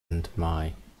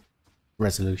my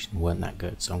resolution weren't that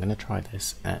good, so I'm going to try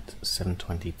this at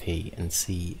 720p and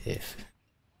see if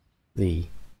the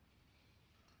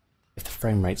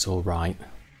frame rate's all right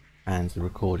and the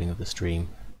recording of the stream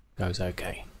goes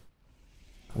okay.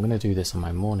 I'm going to do this on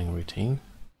my morning routine,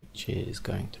 which is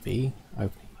going to be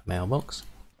opening my mailbox.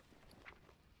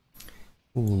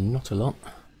 Ooh, not a lot.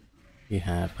 We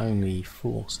have only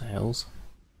 4 sales,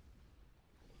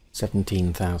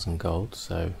 17,000 gold,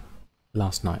 so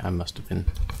last night I must have been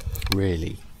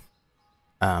really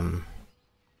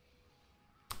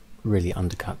really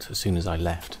undercut as soon as I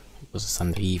left. It was a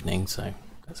Sunday evening, so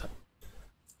that's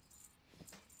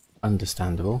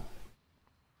understandable.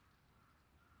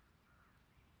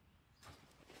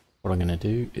 What I'm going to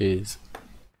do is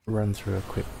run through a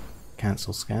quick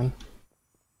cancel scan.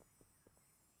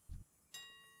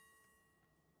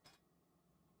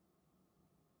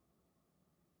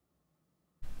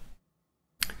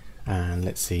 And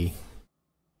let's see,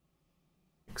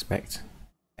 expect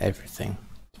everything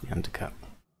to be undercut.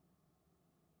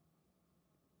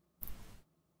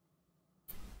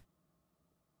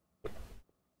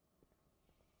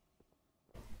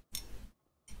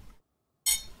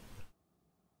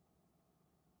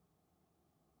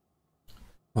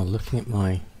 Well, looking at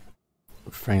my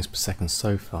frames per second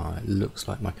so far, it looks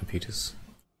like my computer's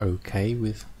okay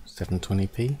with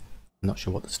 720p. I'm not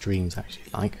sure what the stream's actually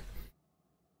like.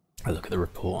 I'll look at the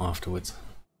report afterwards.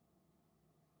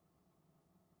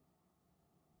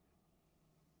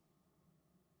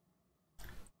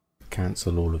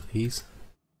 Cancel all of these.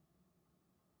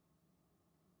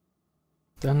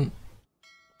 Done.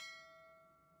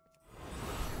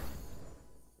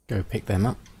 Go pick them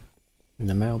up in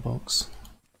the mailbox.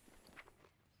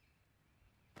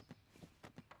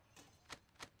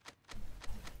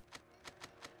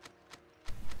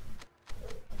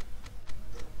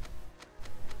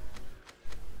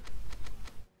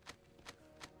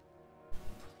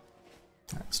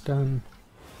 That's done.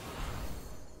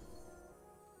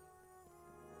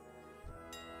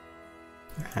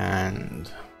 And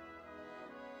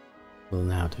we'll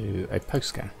now do a post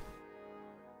scan.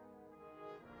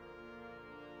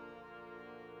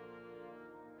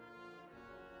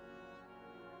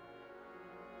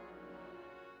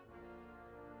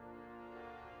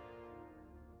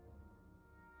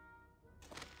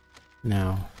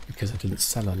 Now, because I didn't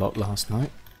sell a lot last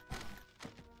night,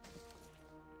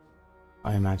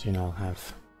 I imagine I'll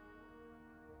have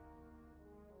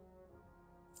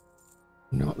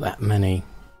not that many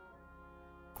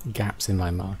gaps in my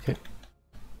market.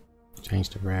 Change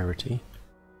to rarity.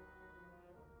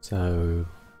 So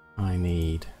I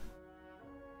need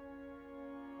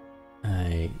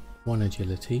a 1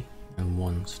 agility and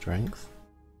 1 strength.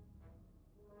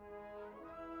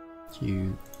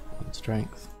 Q 1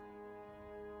 strength.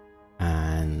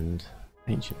 And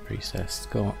ancient priestess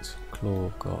got, claw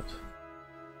got,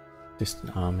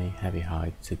 distant army, heavy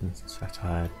hide, hidden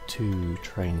satire, 2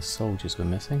 trained soldiers were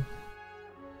missing.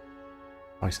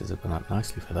 Prices have gone up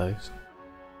nicely for those.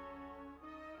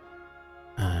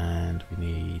 And we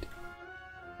need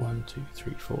 1, 2,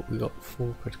 3, 4. We got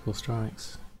 4 critical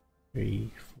strikes.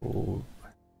 3, 4.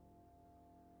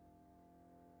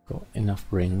 Got enough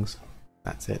rings.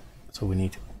 That's it. That's all we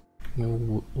need.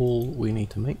 All we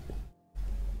need to make.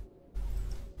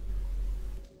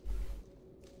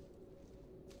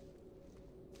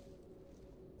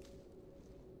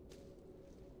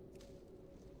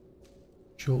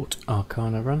 Short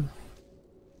Arcana run.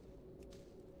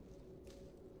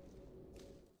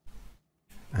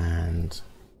 And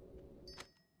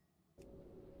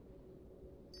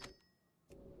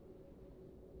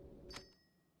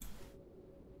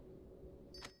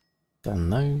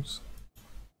done those.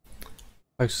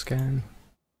 Post scan.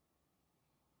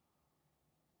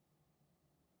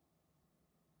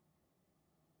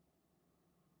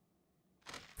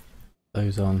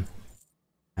 Those on.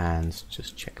 And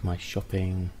just check my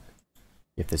shopping,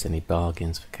 if there's any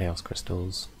bargains for chaos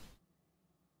crystals.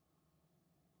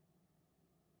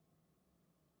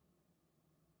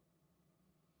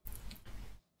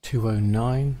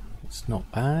 $209, it's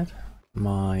not bad.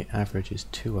 My average is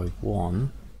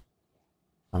 201.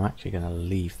 I'm actually going to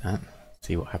leave that,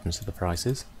 see what happens to the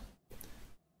prices.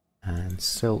 And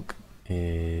silk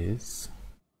is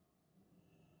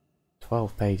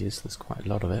 12 pages, there's quite a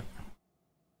lot of it.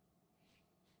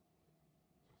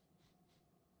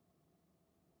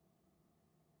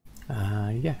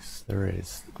 Yes, there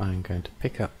is. I'm going to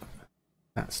pick up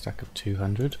that stack of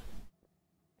 200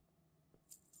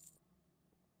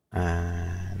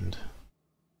 and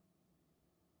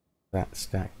that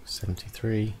stack of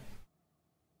 73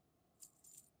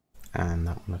 and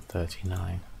that one of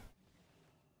 39.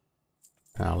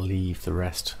 and I'll leave the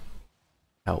rest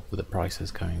help with the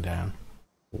prices going down.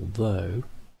 Although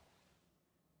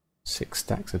 6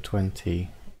 stacks of 20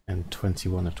 and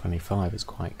 21 of 25 is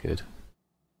quite good.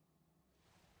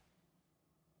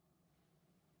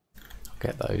 I'll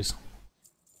get those.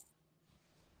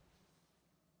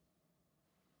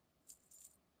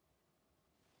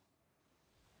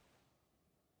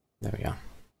 There we are.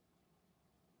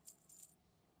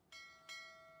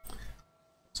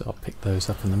 So I'll pick those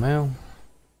up in the mail.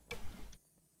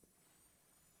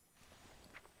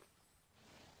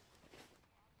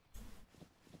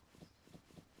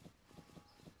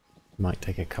 Might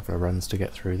take a couple of runs to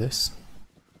get through this.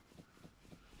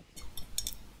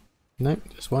 Nope,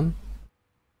 just one.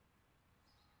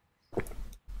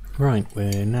 Right,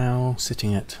 we're now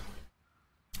sitting at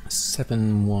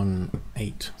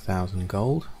 718,000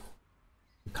 gold.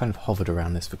 We kind of hovered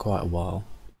around this for quite a while.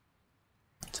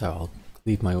 So I'll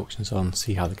leave my auctions on,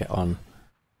 see how they get on,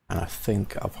 and I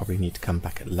think I'll probably need to come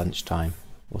back at lunchtime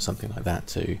or something like that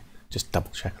to just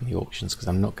double check on the auctions, because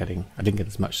I didn't get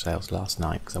as much sales last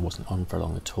night because I wasn't on for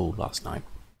long at all last night.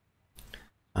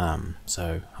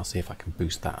 So I'll see if I can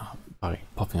boost that up by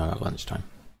popping on at lunchtime.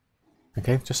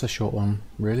 Okay, just a short one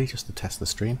really, just to test the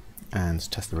stream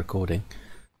and test the recording.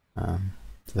 So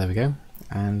there we go,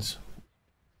 and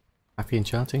happy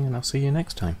enchanting, and I'll see you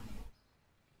next time.